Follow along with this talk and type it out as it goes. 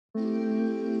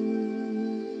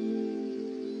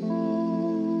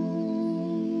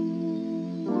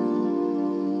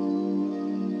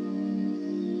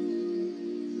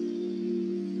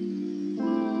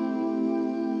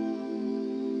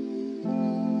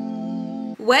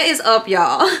What is up,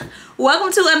 y'all?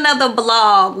 Welcome to another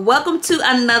vlog. Welcome to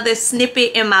another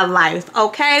snippet in my life.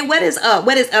 Okay, what is up?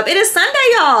 What is up? It is Sunday,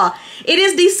 y'all. It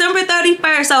is December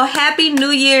 31st, so happy New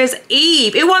Year's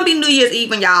Eve. It won't be New Year's Eve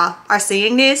when y'all are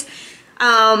seeing this.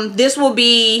 This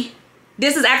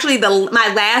is actually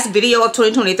my last video of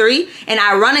 2023, and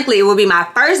ironically it will be my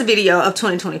first video of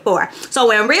 2024. So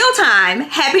in real time,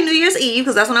 happy New Year's Eve,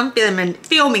 because that's when I'm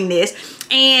filming this.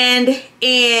 And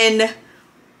in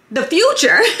the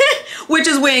future, which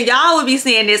is when y'all will be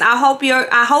seeing this, I hope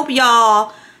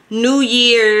y'all New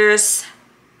Year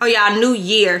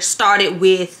started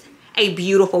with a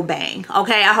beautiful bang.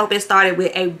 Okay, I hope it started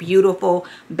with a beautiful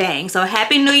bang. So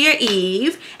happy New Year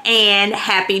Eve and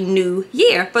happy New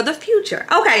Year for the future.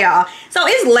 Okay, y'all, so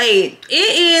it's late.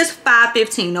 It is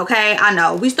 5:15. okay, I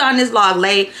know we starting this vlog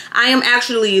late. I am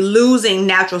actually losing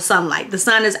natural sunlight. The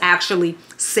sun is actually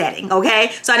setting.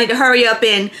 Okay, so I need to hurry up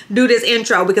and do this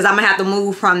intro because I'm gonna have to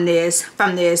move from this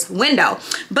window.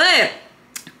 But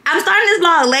I'm starting this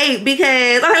vlog late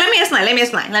because, okay, let me explain.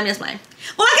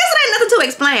 Well, I guess it ain't nothing to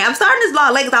explain. I'm starting this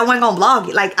vlog late because I wasn't gonna vlog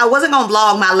it. Like, I wasn't gonna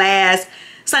vlog my last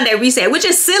Sunday reset, which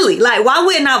is silly. Like, why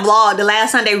wouldn't I vlog the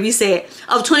last Sunday reset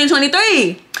of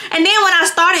 2023? And then when I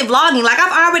started vlogging, like,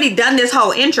 I've already done this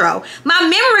whole intro, my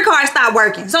memory card stopped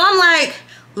working. So I'm like,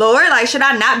 Lord, like, should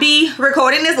I not be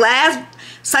recording this last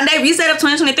Sunday reset of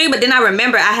 2023? But then I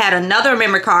remember I had another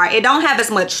memory card. It don't have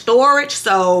as much storage,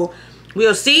 so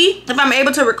we'll see if I'm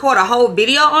able to record a whole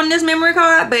video on this memory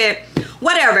card. But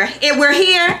whatever, we're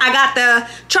here. I got the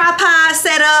tripod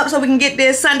set up so we can get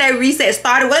this Sunday reset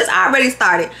started. Well, it's already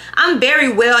started. I'm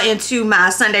very well into my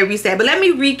Sunday reset, but let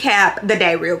me recap the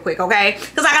day real quick, okay?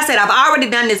 Because like I said, I've already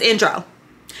done this intro,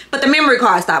 but the memory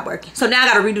card stopped working. So now I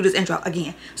gotta redo this intro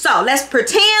again. So let's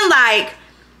pretend like,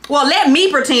 well, let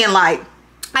me pretend like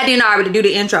I didn't already do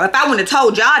the intro. If I wouldn't have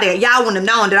told y'all that, y'all wouldn't have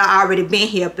known that I already been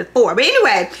here before. But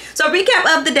anyway, so recap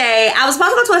of the day. I was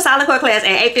supposed to go to a solid core class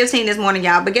at 8:15 this morning,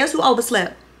 y'all. But guess who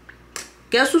overslept?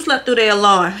 Guess who slept through their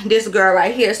alarm? This girl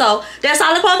right here. So that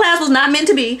solid core class was not meant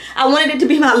to be. I wanted it to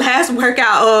be my last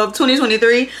workout of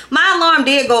 2023. My alarm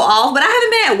did go off, but I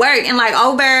haven't been at work in like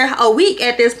over a week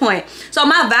at this point. So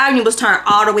my volume was turned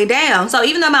all the way down. So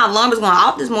even though my alarm was going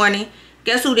off this morning,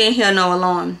 guess who didn't hear no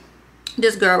alarm?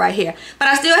 This girl right here. But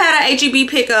I still had an HEB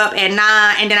pickup at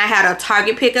 9, and then I had a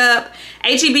Target pickup.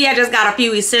 HEB, I just got a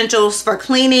few essentials for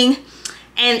cleaning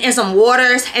and some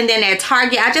waters. And then at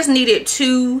Target, I just needed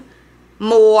 2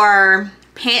 more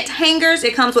pant hangers.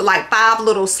 It comes with like 5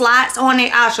 little slots on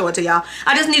it. I'll show it to y'all.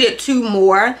 I just needed 2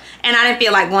 more, and I didn't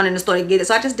feel like going in the store to get it,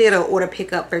 so I just did an order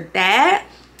pickup for that.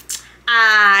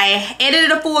 I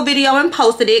edited a full video and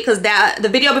posted it because the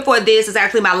video before this is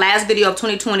actually my last video of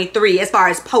 2023 as far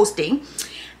as posting.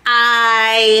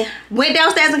 I went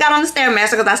downstairs and got on the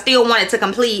Stairmaster because I still wanted to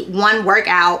complete one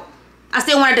workout. I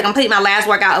still wanted to complete my last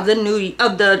workout of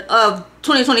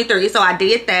 2023, so I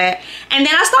did that. And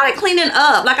then I started cleaning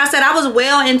up. Like I said, I was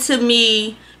well into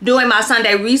me doing my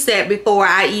Sunday reset before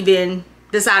I even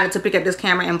decided to pick up this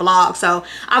camera and vlog. So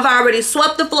I've already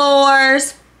swept the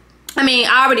floors. I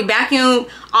already vacuumed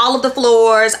all of the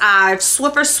floors. I've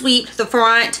Swiffer sweeped the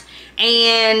front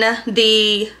and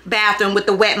the bathroom with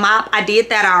the wet mop. I did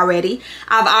that already.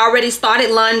 I've already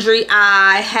started laundry.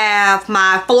 I have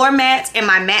my floor mats and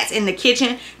my mats in the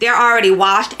kitchen. They're already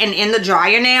washed and in the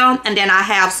dryer now. And then I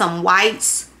have some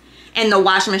whites in the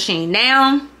washing machine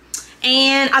now.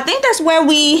 And I think that's where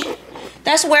we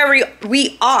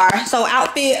are. So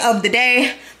outfit of the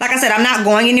day. Like I said, I'm not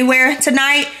going anywhere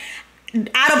tonight.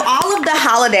 Out of all of the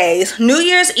holidays, New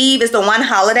Year's Eve is the one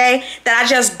holiday that I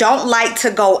just don't like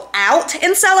to go out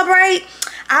and celebrate.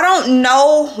 I don't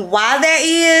know why that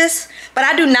is, but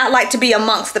I do not like to be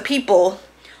amongst the people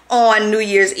on New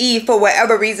Year's Eve for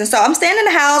whatever reason. So I'm staying in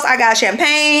the house. I got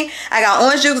champagne, I got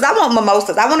orange juice. I want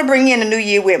mimosas. I want to bring in the new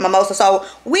year with mimosas. So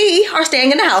we are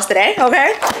staying in the house today,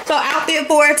 okay? So outfit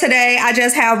for today, I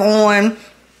just have on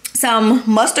some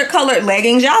mustard colored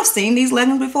leggings. Y'all have seen these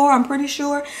leggings before, I'm pretty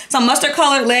sure. Some mustard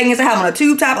colored leggings. I have on a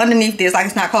tube top underneath this, like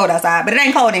it's not cold outside, but it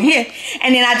ain't cold in here.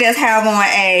 And then I just have on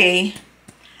a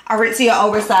Aritzia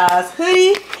oversized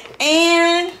hoodie.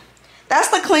 And that's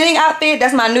the cleaning outfit.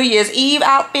 That's my New Year's Eve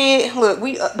outfit. Look,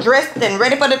 we dressed and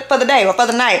ready for the day or for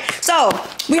the night. So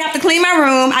we have to clean my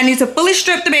room. I need to fully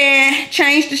strip the bed,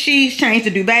 change the sheets, change the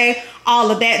duvet,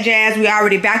 all of that jazz. We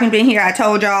already vacuumed in here. I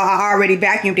told y'all I already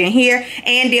vacuumed in here.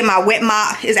 And then my wet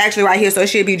mop is actually right here, so it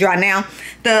should be dry now.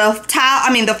 The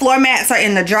floor mats are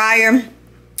in the dryer.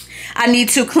 I need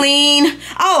to clean.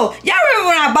 Oh, y'all remember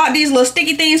when I bought these little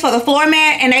sticky things for the floor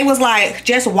mat and they was like,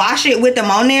 just wash it with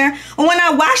them on there? Well, when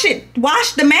I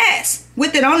washed the mats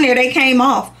with it on there, they came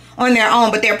off. on their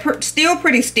own, but they're still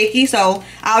pretty sticky, so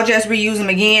I'll just reuse them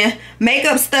again.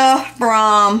 Makeup stuff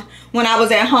from when I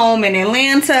was at home in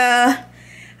Atlanta.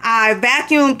 I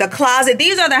vacuumed the closet.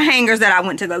 These are the hangers that I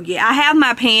went to go get. I have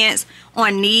my pants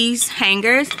on these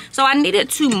hangers, so I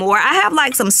needed 2 more. I have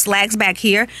like some slacks back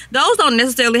here. Those don't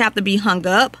necessarily have to be hung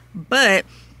up, but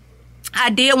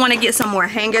I did want to get some more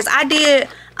hangers. I did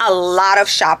a lot of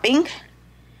shopping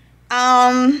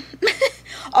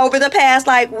over the past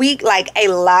like week, like a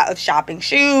lot of shopping.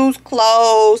 Shoes,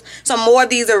 clothes, some more of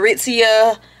these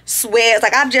Aritzia sweats.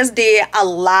 Like I just did a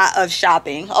lot of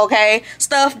shopping, okay?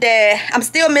 Stuff that I'm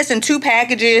still missing 2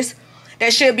 packages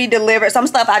that should be delivered. Some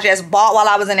stuff I just bought while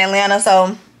I was in Atlanta,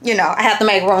 so you know I have to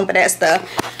make room for that stuff.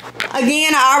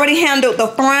 Again, I already handled the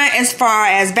front as far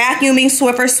as vacuuming,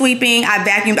 Swiffer sweeping. I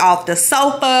vacuumed off the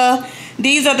sofa.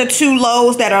 These are the 2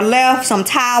 loads that are left. Some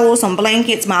towels, some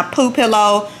blankets, my poo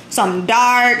pillow, some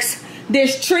darks.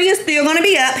 This tree is still gonna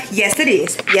be up. Yes, it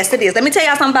is. Yes, it is. Let me tell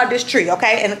y'all something about this tree,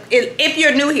 okay? And if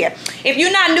you're new here, if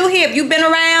you're not new here, if you've been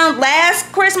around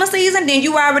last Christmas season, then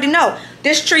you already know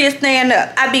this tree is staying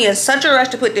up. I be in such a rush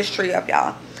to put this tree up,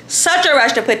 y'all. Such a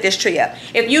rush to put this tree up.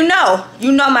 If you know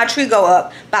my tree go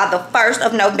up by the 1st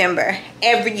of November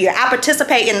every year. I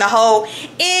participate in the whole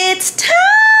 "it's time."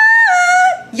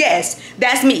 Yes,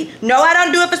 that's me. No, I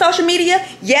don't do it for social media.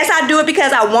 Yes, I do it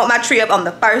because I want my tree up on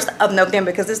the 1st of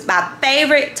November because it's my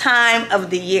favorite time of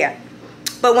the year.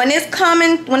 But when it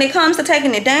comes to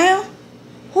taking it down,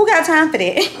 who got time for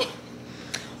that?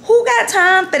 Who got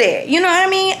time for that? You know what I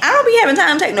mean? I don't be having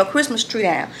time to take no Christmas tree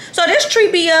down. So this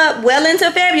tree be up well into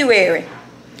February.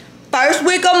 1st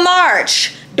week of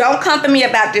March. Don't come for me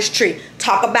about this tree.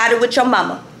 Talk about it with your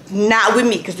mama. Not with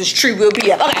me, because this tree will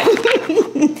be up. Okay.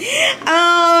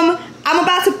 I'm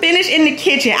about to finish in the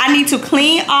kitchen. I need to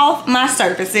clean off my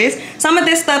surfaces. Some of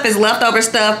this stuff is leftover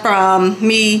stuff from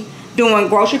me doing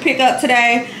grocery pickup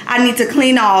today. I need to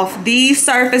clean off these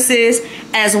surfaces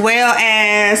as well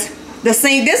as the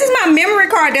sink. This is my memory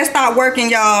card that stopped working,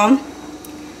 y'all.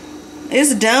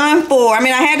 It's done for. I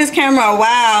mean, I had this camera a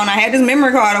while and I had this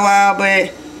memory card a while,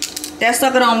 but that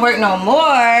sucker don't work no more.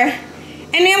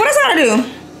 And then what else I gotta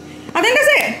do? I think that's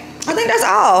it. I think that's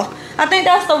all. I think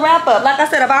that's the wrap up. Like I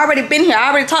said, I've already been here. I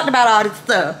already talked about all this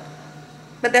stuff.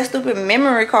 But that stupid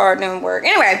memory card didn't work.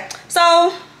 Anyway,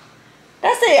 so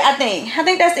that's it, I think. I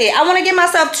think that's it. I want to give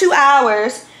myself 2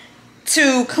 hours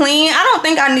to clean. I don't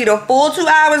think I need a full 2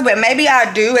 hours, but maybe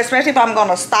I do, especially if I'm going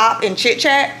to stop and chit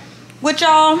chat with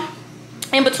y'all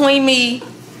in between me.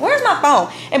 Where's my phone?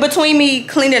 In between me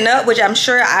cleaning up, which I'm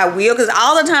sure I will, because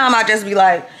all the time I just be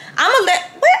like,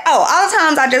 all the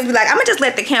times I just be like, I'm gonna just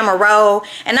let the camera roll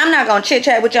and I'm not gonna chit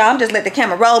chat with y'all. I'm just let the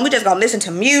camera roll and we just gonna listen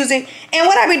to music. And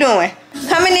what I be doing?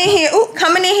 Coming in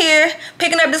here,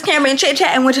 picking up this camera and chit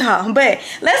chatting with y'all. But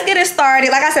let's get it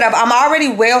started. Like I said, I'm already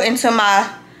well into my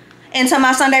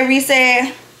Sunday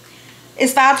reset.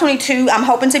 It's 5:22. I'm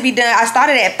hoping to be done. I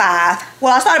started at 5.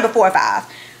 Well, I started before 5.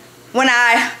 When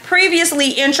I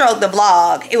previously introed the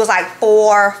vlog, it was like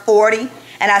 4:40,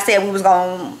 and I said I was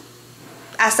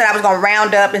gonna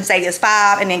round up and say it's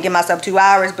 5 and then give myself 2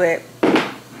 hours, but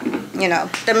you know,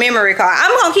 the memory card.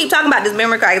 I'm gonna keep talking about this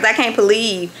memory card because I can't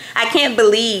believe. I can't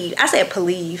believe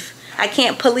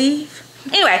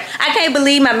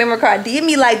my memory card did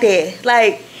me like that.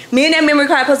 Like, me and that memory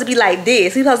card supposed to be like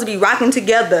this. We supposed to be rocking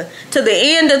together to the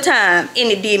end of time,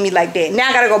 and it did me like that. Now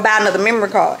I gotta go buy another memory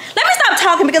card. Let me stop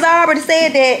talking because I already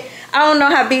said that I don't know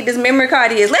how big this memory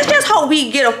card is. Let's just hope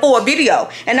we get a full video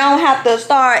and I don't have to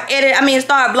start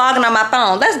vlogging on my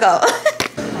phone. Let's go.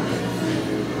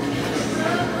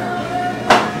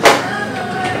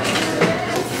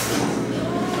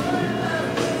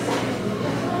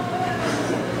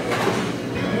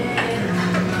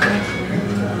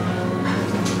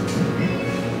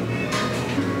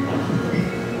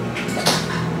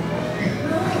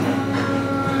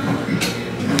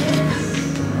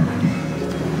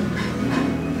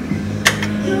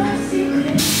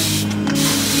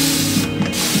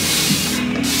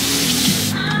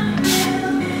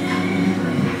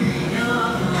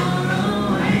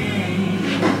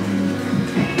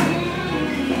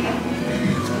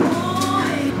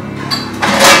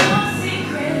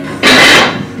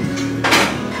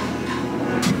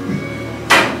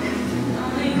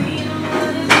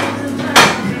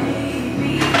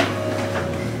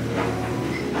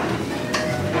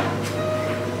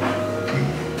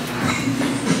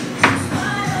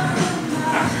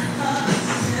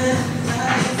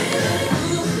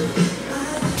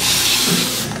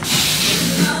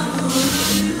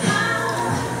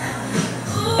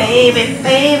 Baby,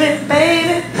 baby,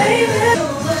 baby, baby.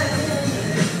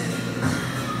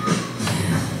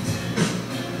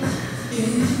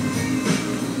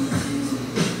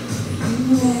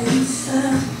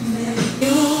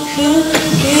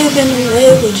 taking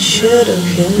away what should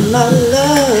have been my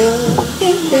love.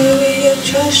 And baby, you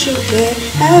trust you back.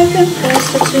 I've been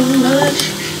pressed for too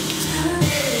much.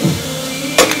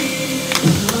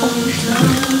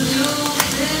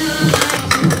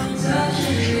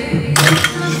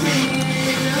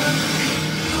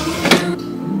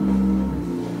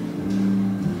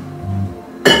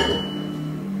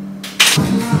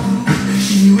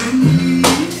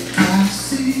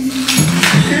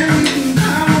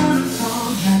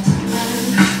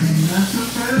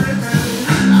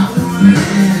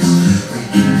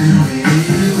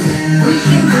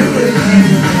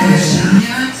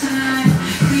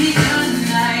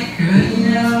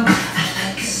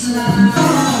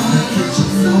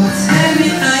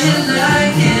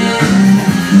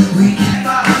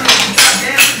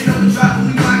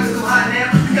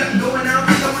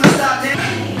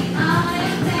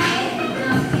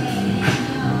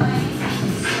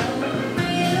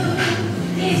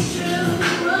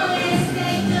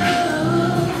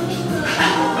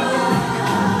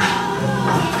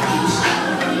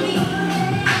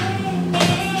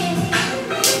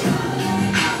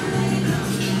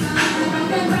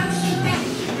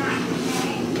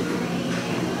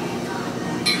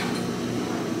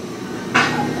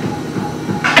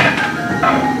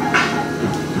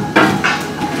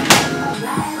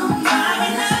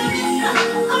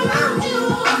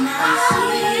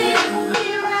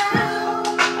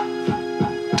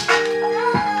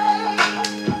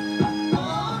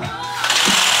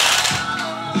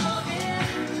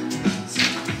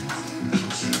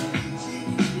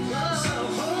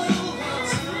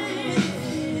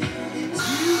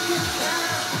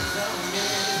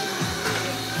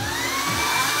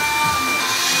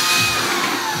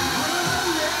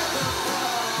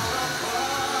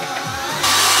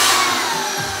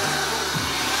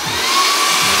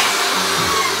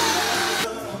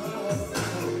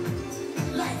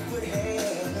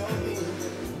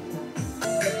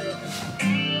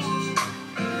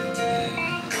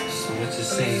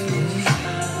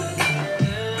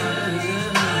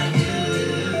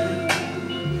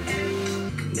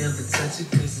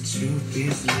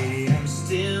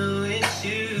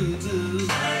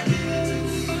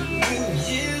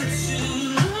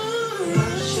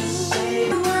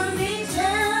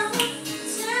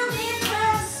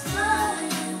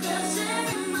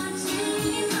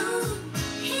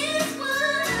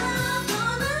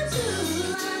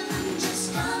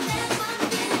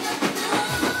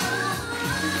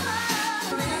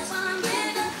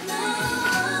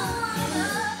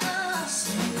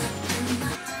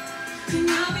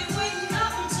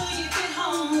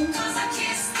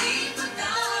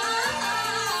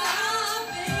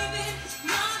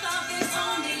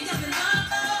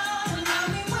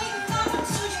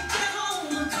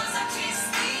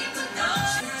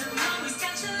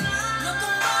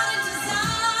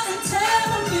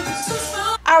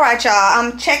 All right, y'all,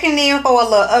 I'm checking in for a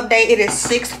little update. It is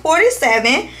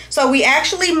 6:47, so we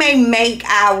actually may make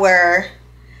our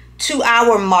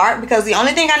 2-hour mark because the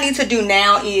only thing I need to do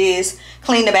now is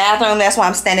clean the bathroom. That's why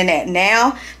I'm standing at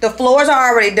now. The floors are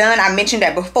already done. I mentioned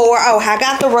that before. Oh, I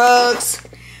got the rugs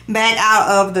back out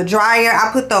of the dryer.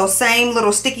 I put those same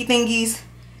little sticky thingies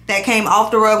that came off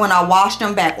the rug when I washed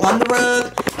them back on the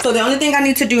rug. So the only thing I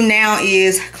need to do now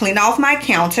is clean off my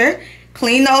counter,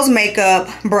 clean those makeup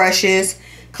brushes,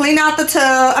 clean out the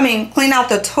tub, clean out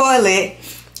the toilet,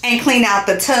 and clean out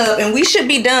the tub, and we should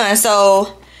be done.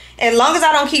 So as long as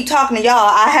I don't keep talking to y'all,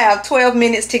 I have 12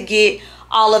 minutes to get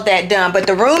all of that done. But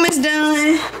the room is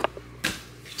done.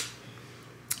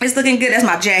 It's looking good. That's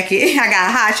my jacket. I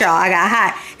got hot, y'all. I got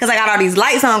hot because I got all these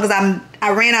lights on because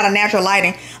I ran out of natural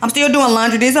lighting. I'm still doing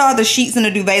laundry. These are the sheets and the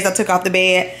duvets I took off the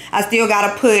bed. I still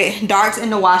got to put darts in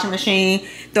the washing machine.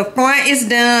 The front is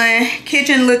done.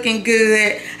 Kitchen looking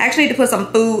good. I actually need to put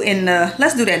some food in the...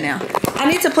 Let's do that now. I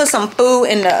need to put some food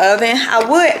in the oven. I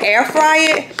would air fry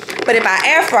it, but if I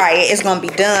air fry it, it's going to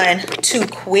be done too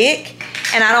quick.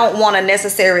 And I don't want to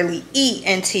necessarily eat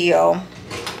until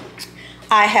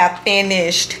I have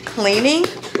finished cleaning.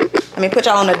 Let me put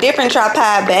y'all on a different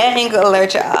tripod. Bad angle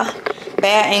alert, y'all.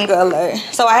 Bad angle alert.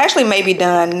 So I actually may be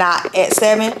done not at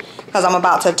 7 because I'm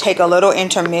about to take a little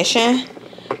intermission.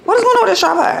 What is going on with this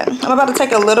tripod? I'm about to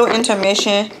take a little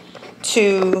intermission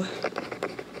to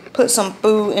put some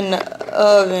food in the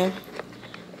oven.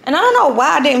 And I don't know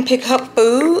why I didn't pick up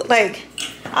food. Like,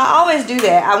 I always do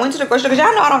that. I went to the grocery store because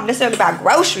y'all know I don't necessarily buy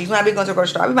groceries when I be going to the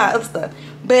grocery store. I be buying other stuff.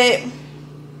 But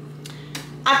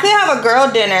I could have a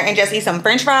girl dinner and just eat some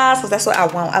french fries because that's what I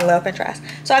want. I love french fries.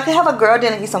 So I could have a girl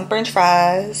dinner and eat some french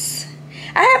fries.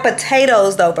 I had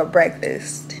potatoes though for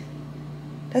breakfast.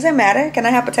 Does it matter? Can I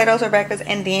have potatoes for breakfast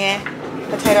and then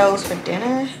potatoes for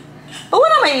dinner. But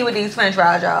what am I eat with these french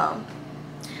fries, y'all?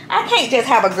 I can't just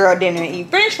have a girl dinner and eat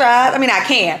french fries. I mean, I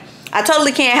can. I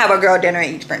totally can have a girl dinner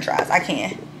and eat french fries. I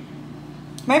can.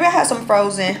 Maybe I have some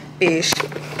frozen fish.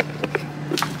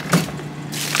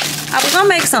 I was gonna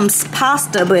make some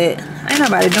pasta, but ain't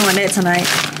nobody doing that tonight.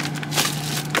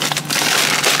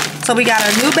 So we got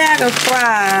a new bag of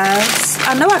fries.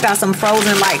 I know I got some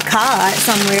frozen like cod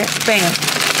somewhere. Bam.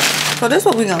 So this is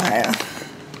what we're gonna have.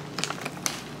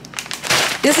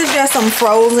 This is just some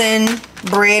frozen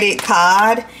breaded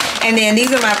cod. And then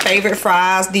these are my favorite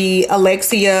fries, the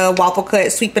Alexia waffle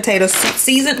cut sweet potato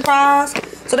seasoned fries.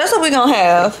 So that's what we're gonna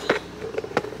have.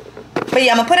 But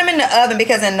yeah, I'm gonna put them in the oven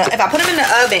because if I put them in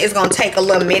the oven, it's gonna take a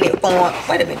little minute for them.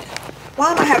 Wait a minute.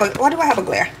 Why do I have a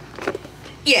glare?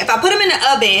 Yeah, if I put them in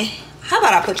the oven, how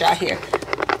about I put y'all here?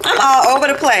 I'm all over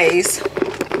the place.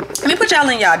 Let me put y'all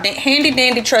in y'all handy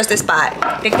dandy trusted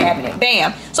spot, the cabinet.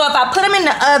 Bam. So if I put them in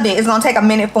the oven, it's gonna take a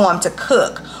minute for them to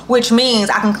cook, which means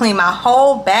I can clean my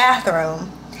whole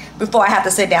bathroom before I have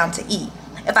to sit down to eat.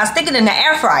 If I stick it in the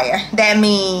air fryer, that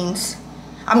means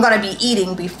I'm gonna be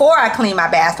eating before I clean my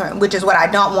bathroom, which is what I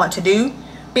don't want to do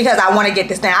because I want to get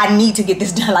this done. I need to get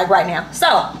this done like right now.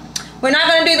 So we're not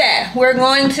gonna do that. We're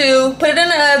going to put it in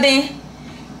the oven,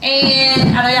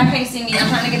 and I know y'all can't see me. I'm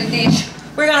trying to get a dish.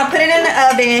 We're gonna put it in the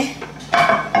oven,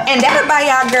 and that'll buy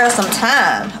y'all girls some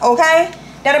time, okay?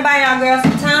 That'll buy y'all girls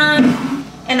some time,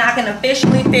 and I can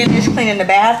officially finish cleaning the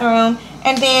bathroom,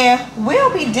 and then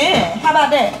we'll be done. How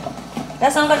about that?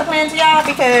 That sounds like a plan to y'all?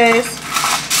 Because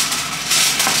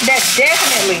that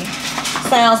definitely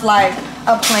sounds like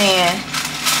a plan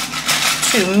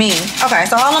to me. Okay,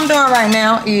 so all I'm doing right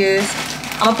now is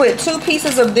I'm gonna put 2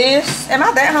 pieces of this. Am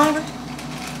I that hungry?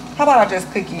 How about I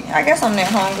just cook it? I guess I'm that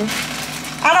hungry.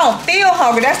 I don't feel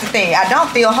hungry. That's the thing. I don't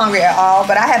feel hungry at all,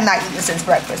 but I have not eaten since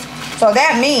breakfast. So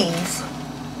that means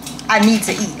I need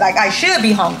to eat. Like, I should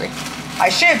be hungry. I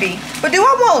should be. But do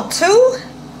I want 2?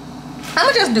 I'm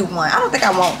gonna just do 1. I don't think I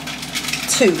want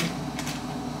 2.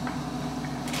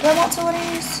 Do I want 2 of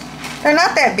these? They're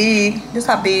not that big. Just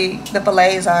how big the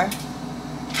fillets are.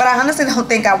 But I honestly don't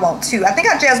think I want 2. I think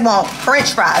I just want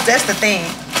french fries. That's the thing.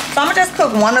 So I'm gonna just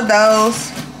cook 1 of those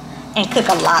and cook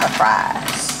a lot of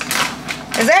fries.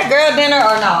 Is that girl dinner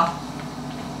or no?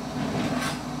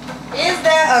 Is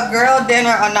that a girl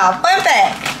dinner or no? Fun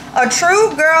fact, a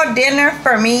true girl dinner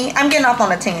for me, I'm getting off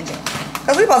on a tangent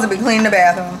because we're supposed to be cleaning the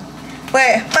bathroom.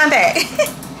 But fun fact,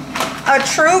 a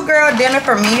true girl dinner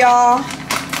for me, y'all,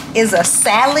 is a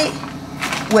salad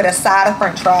with a side of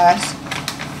french fries.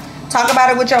 Talk about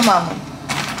it with your mama.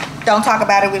 Don't talk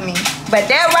about it with me. But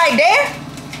that right there,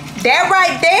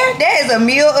 that is a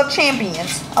meal of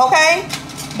champions, okay?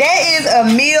 That is a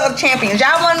meal of champions.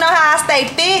 Y'all want to know how I stay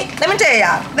fit? Let me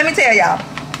tell y'all.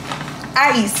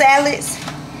 I eat salads,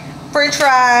 french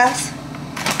fries,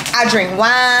 I drink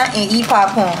wine, and eat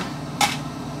popcorn.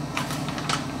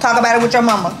 Talk about it with your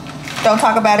mama. Don't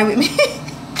talk about it with me.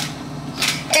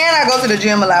 And I go to the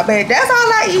gym a lot, but that's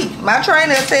all I eat. My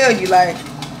trainer will tell you, like,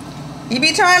 he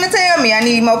be trying to tell me I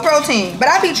need more protein, but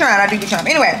I do be trying.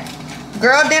 Anyway,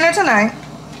 girl dinner tonight.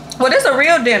 Well, this is a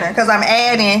real dinner because I'm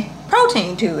adding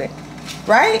protein to it,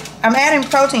 right? I'm adding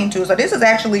protein to it. So this is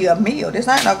actually a meal. This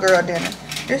ain't no girl dinner.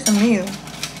 This is a meal.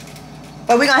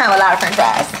 But we're gonna have a lot of french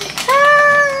fries.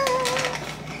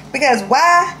 Because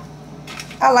why?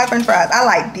 I like french fries. I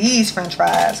like these french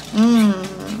fries.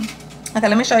 Okay,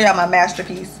 let me show y'all my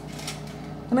masterpiece.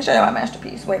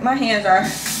 Wait, my hands are...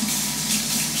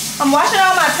 I'm washing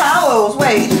all my towels.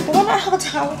 Wait, do I not have a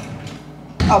towel?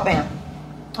 Oh, bam.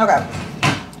 Okay.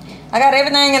 I got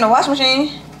everything in the washing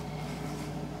machine.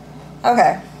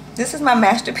 Okay, this is my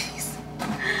masterpiece.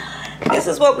 This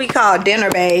is what we call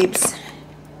dinner, babes.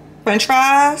 French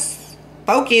fries,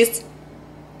 focus,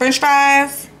 french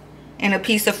fries, and a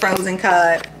piece of frozen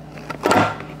cod.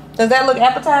 Does that look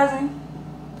appetizing?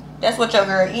 That's what your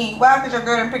girl eat. Why? Because your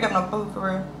girl didn't pick up no food for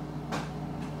real.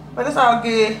 But it's all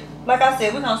good. Like I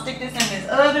said, we're going to stick this in this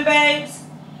oven, babes.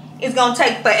 It's going to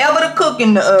take forever to cook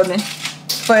in the oven.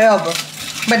 Forever.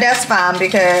 But that's fine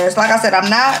because, like I said, I'm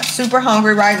not super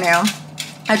hungry right now.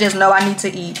 I just know I need to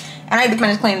eat. And I need to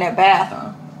finish cleaning that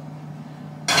bathroom.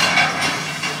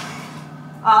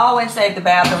 I always save the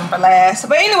bathroom for last.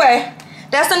 But anyway,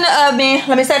 that's in the oven.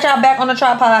 Let me set y'all back on the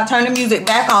tripod. Turn the music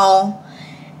back on.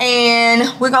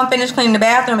 And we're going to finish cleaning the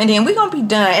bathroom. And then we're going to be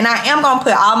done. And I am going to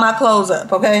put all my clothes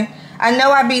up, okay? I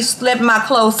know I be letting my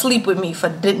clothes sleep with me for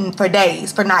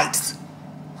days, for nights,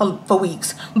 for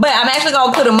weeks. But I'm actually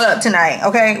going to put them up tonight,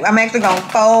 okay? I'm actually going to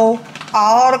fold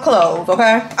all the clothes,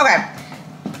 okay? Okay.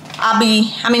 I'm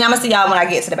going to see y'all when I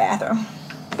get to the bathroom.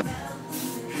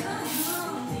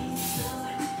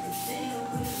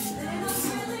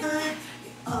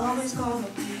 is gonna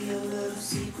be a little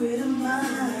secret of mine.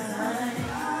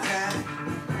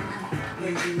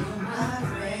 Where you are my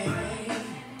friend.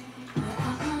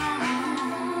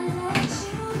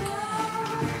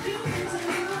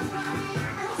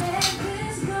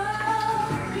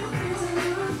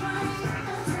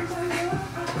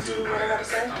 Do what I gotta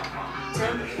say?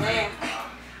 Tell me, man.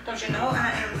 Don't you know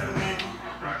I am the man?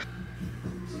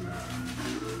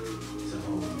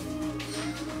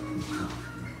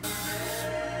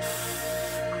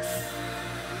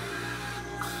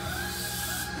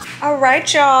 All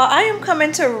right, y'all, I am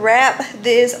coming to wrap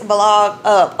this vlog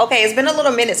up. Okay, it's been a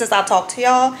little minute since I talked to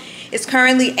y'all. It's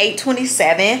currently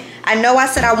 8:27. I know I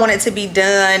said I wanted to be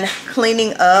done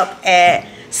cleaning up at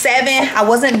 7. I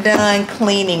wasn't done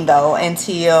cleaning though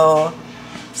until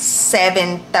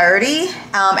 7:30.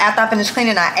 After I finished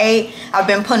cleaning at 8, I've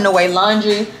been putting away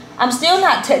laundry. I'm still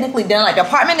not technically done. Like, the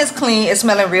apartment is clean. It's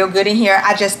smelling real good in here.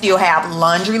 I just still have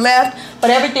laundry left, but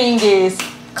everything is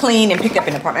clean and picked up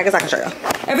in the apartment. I guess I can show you.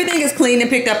 Everything is clean and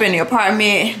picked up in the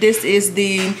apartment. This is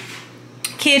the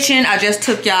kitchen. I just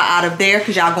took y'all out of there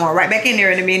because y'all going right back in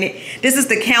there in a minute. This is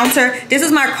the counter. This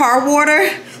is my car water,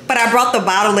 but I brought the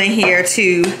bottle in here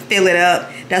to fill it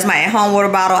up. That's my at-home water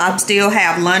bottle. I still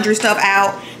have laundry stuff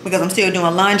out because I'm still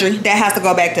doing laundry. That has to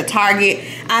go back to Target.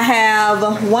 I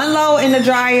have 1 load in the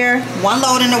dryer, 1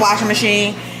 load in the washing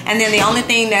machine, and then the only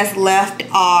thing that's left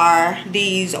are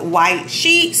these white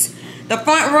sheets. The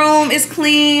front room is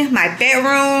clean. My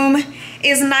bedroom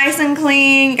is nice and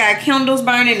clean. Got candles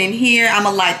burning in here. I'm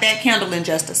gonna light that candle in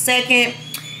just a second.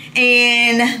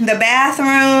 And the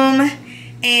bathroom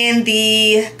and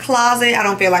the closet, I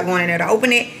don't feel like going in there to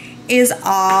open it, is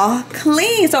all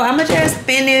clean. So I'm gonna just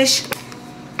finish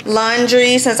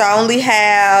laundry since I only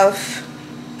have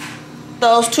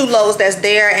those 2 loads that's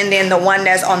there and then the one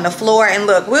that's on the floor. And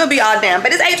look, we'll be all done.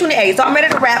 But it's 8:28, so I'm ready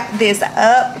to wrap this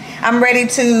up. I'm ready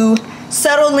to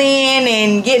settle in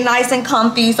and get nice and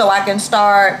comfy so I can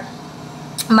start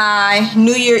my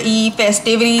New Year Eve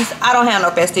festivities. I don't have no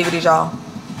festivities, y'all.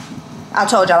 I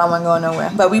told y'all I wasn't going nowhere.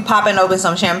 But we popping open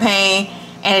some champagne.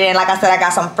 And then, like I said, I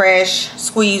got some fresh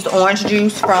squeezed orange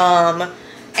juice from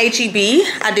HEB.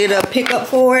 I did a pickup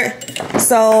for it.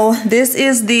 So this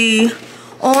is the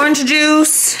orange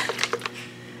juice.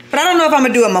 But I don't know if I'm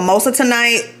going to do a mimosa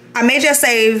tonight. I may just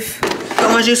save the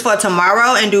orange juice for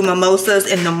tomorrow and do mimosas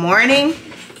in the morning.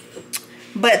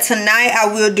 But tonight I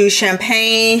will do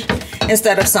champagne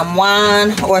instead of some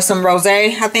wine or some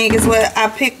rosé, I think is what I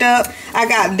picked up. I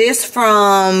got this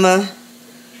from,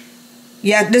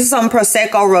 yeah, this is some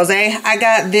Prosecco rosé. I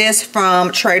got this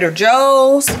from Trader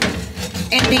Joe's.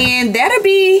 And then that'll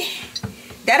be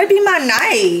my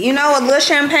night. You know, a little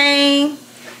champagne.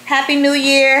 Happy New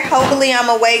Year. Hopefully I'm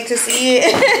awake to see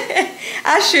it.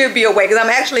 I should be awake because I'm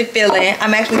actually feeling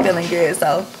good.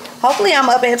 So hopefully I'm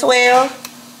up at 12.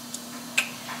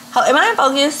 Am I in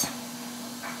focus?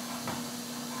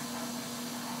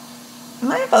 Am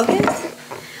I in focus?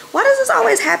 Why does this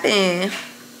always happen?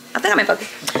 I think I'm in focus.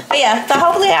 But yeah, so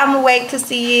hopefully I'm awake to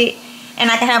see it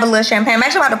and I can have a little champagne. I'm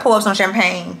actually about to pour up some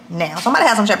champagne now. So I'm about to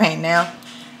have some champagne now.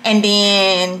 And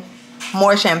then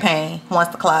more champagne once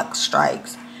the clock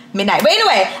strikes midnight. But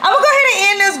anyway, I'm gonna go ahead and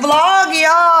end this vlog,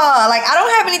 y'all. Like, I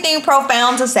don't have anything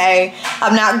profound to say.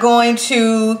 I'm not going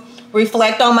to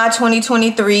reflect on my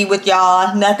 2023 with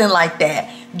y'all, nothing like that.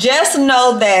 Just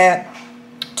know that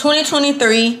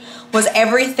 2023 was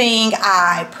everything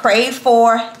I prayed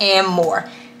for and more.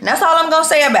 And that's all I'm gonna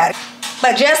say about it.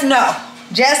 But just know,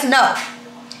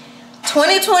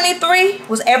 2023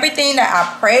 was everything that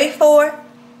I prayed for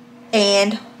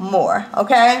and more,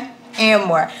 okay? And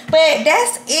more. But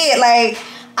that's it. Like,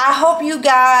 I hope you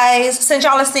guys, since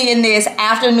y'all are seeing this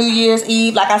after New Year's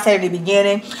Eve, like I said at the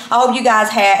beginning, I hope you guys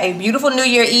had a beautiful New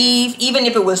Year Eve, even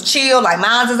if it was chill like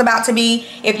mine is about to be.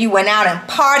 If you went out and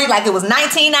partied like it was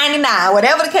 1999,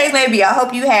 whatever the case may be, I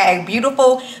hope you had a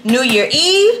beautiful New Year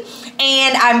Eve.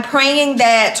 And I'm praying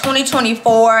that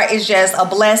 2024 is just a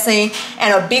blessing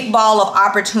and a big ball of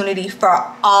opportunity for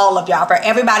all of y'all, for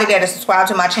everybody that is subscribed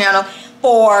to my channel.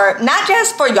 For not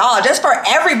just for y'all, just for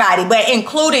everybody, but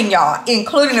including y'all,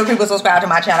 including the people subscribed to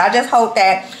my channel. I just hope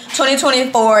that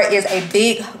 2024 is a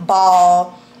big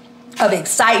ball of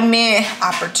excitement,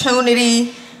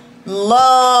 opportunity,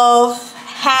 love,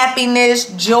 happiness,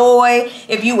 joy.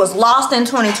 If you was lost in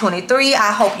 2023,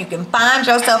 I hope you can find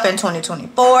yourself in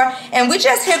 2024. And we're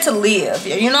just here to live.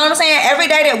 You know what I'm saying? Every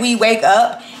day that we wake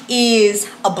up is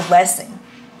a blessing.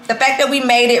 The fact that we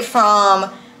made it from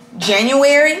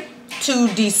January to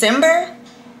December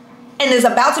and it's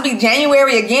about to be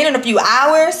January again in a few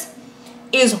hours,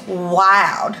 is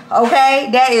wild. Okay,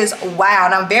 that is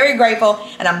wild. I'm very grateful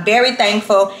and I'm very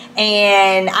thankful,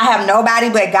 and I have nobody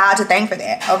but God to thank for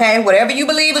that. Okay, whatever you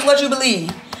believe is what you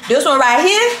believe. This one right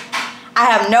here, I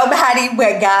have nobody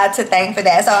but God to thank for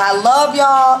that. So I love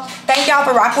y'all. Thank y'all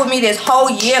for rocking with me this whole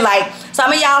year. Like,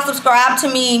 some of y'all subscribed to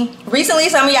me recently.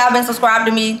 Some of y'all been subscribed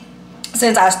to me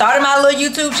since I started my little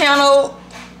YouTube channel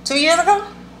 2 years ago. I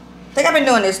think I've been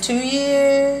doing this 2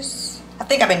 years. I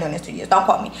think I've been doing this 2 years. Don't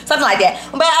quote me. Something like that.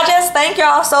 But I just thank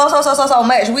y'all so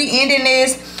much. We ending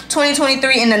this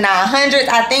 2023 in the 900s.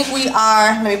 I think we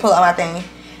are, let me pull up my thing.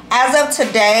 As of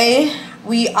today,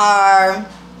 we are,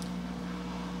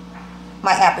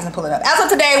 my app isn't pulling up. As of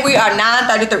today, we are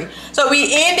 933. So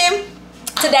we ending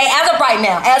today, as of right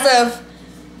now, as of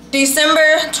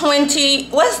December 20,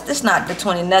 what's this, not the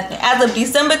 20 nothing. As of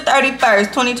December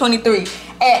 31st, 2023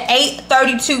 at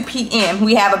 8:32 p.m.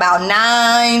 we have about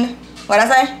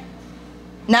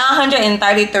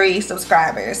 933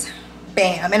 subscribers.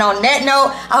 Bam. And on that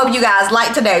note, I hope you guys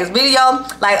liked today's video.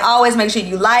 Like always, make sure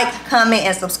you like, comment,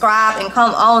 and subscribe, and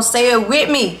come on, say it with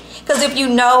me. Because if you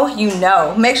know, you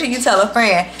know. Make sure you tell a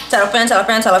friend. Tell a friend, tell a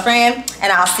friend, tell a friend.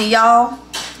 And I'll see y'all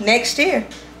next year.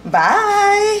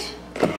 Bye.